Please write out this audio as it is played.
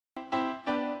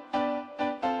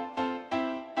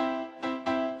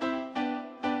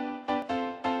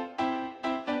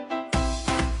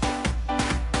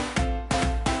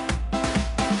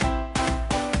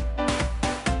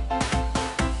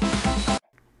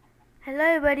Hello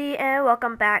everybody and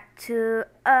welcome back to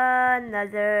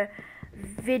another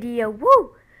video.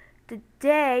 Woo!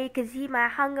 Today you can see my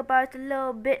hunger bar is a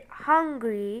little bit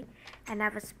hungry and I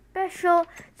have a special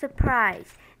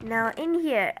surprise. Now in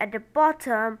here at the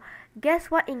bottom,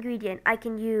 guess what ingredient I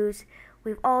can use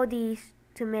with all these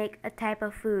to make a type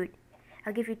of food?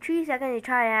 I'll give you 3 seconds to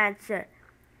try and answer.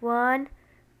 1,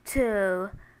 2,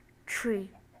 3.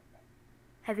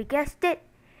 Have you guessed it?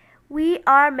 We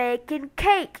are making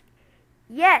cake.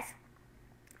 Yes,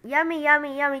 yummy,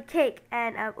 yummy, yummy cake.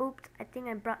 And oops, I think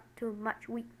I brought too much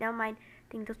wheat. Never mind.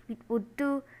 I think those wheat will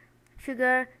do.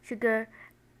 Sugar.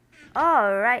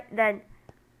 Alright then.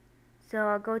 So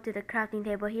I'll go to the crafting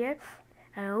table here.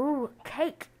 Oh,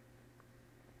 cake.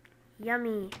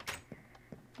 Yummy.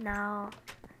 Now,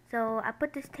 so I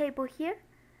put this table here.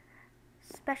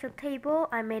 Special table.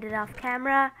 I made it off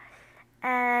camera.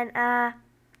 And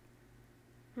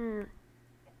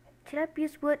should I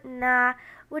use wood? Nah,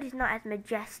 wood is not as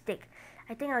majestic.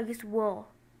 I think I'll use wool.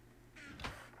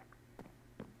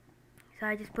 So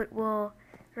I just put wool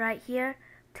right here.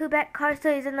 Too bad Carter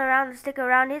isn't around to stick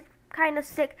around. He's kind of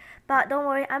sick, but don't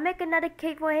worry. I'll make another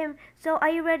cake for him. So are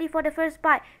you ready for the first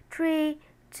bite? 3,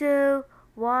 2,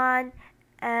 1,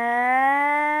 and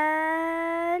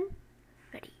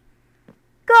ready.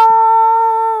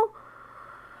 Go!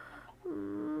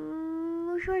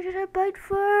 Which one should I bite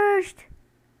first?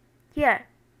 Here.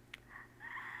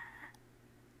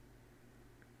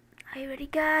 Are you ready,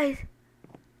 guys?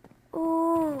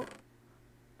 Oh,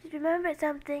 just remembered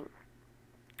something.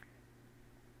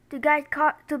 Too bad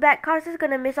Carson's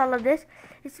gonna miss all of this.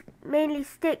 It's mainly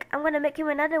stick. I'm gonna make him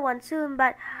another one soon,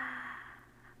 but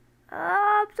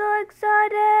oh, I'm so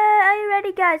excited. Are you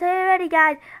ready, guys? Are you ready,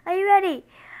 guys? Are you ready?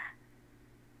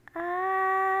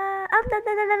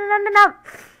 No.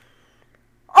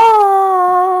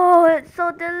 Oh, it's so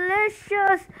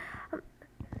delicious.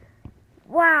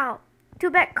 Wow. Too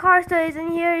bad Carson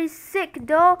isn't here. He's sick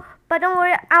though. But don't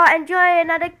worry, I'll enjoy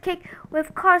another cake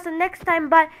with Carson next time.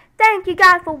 But thank you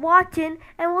guys for watching.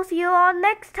 And we'll see you all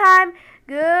next time.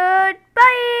 Goodbye.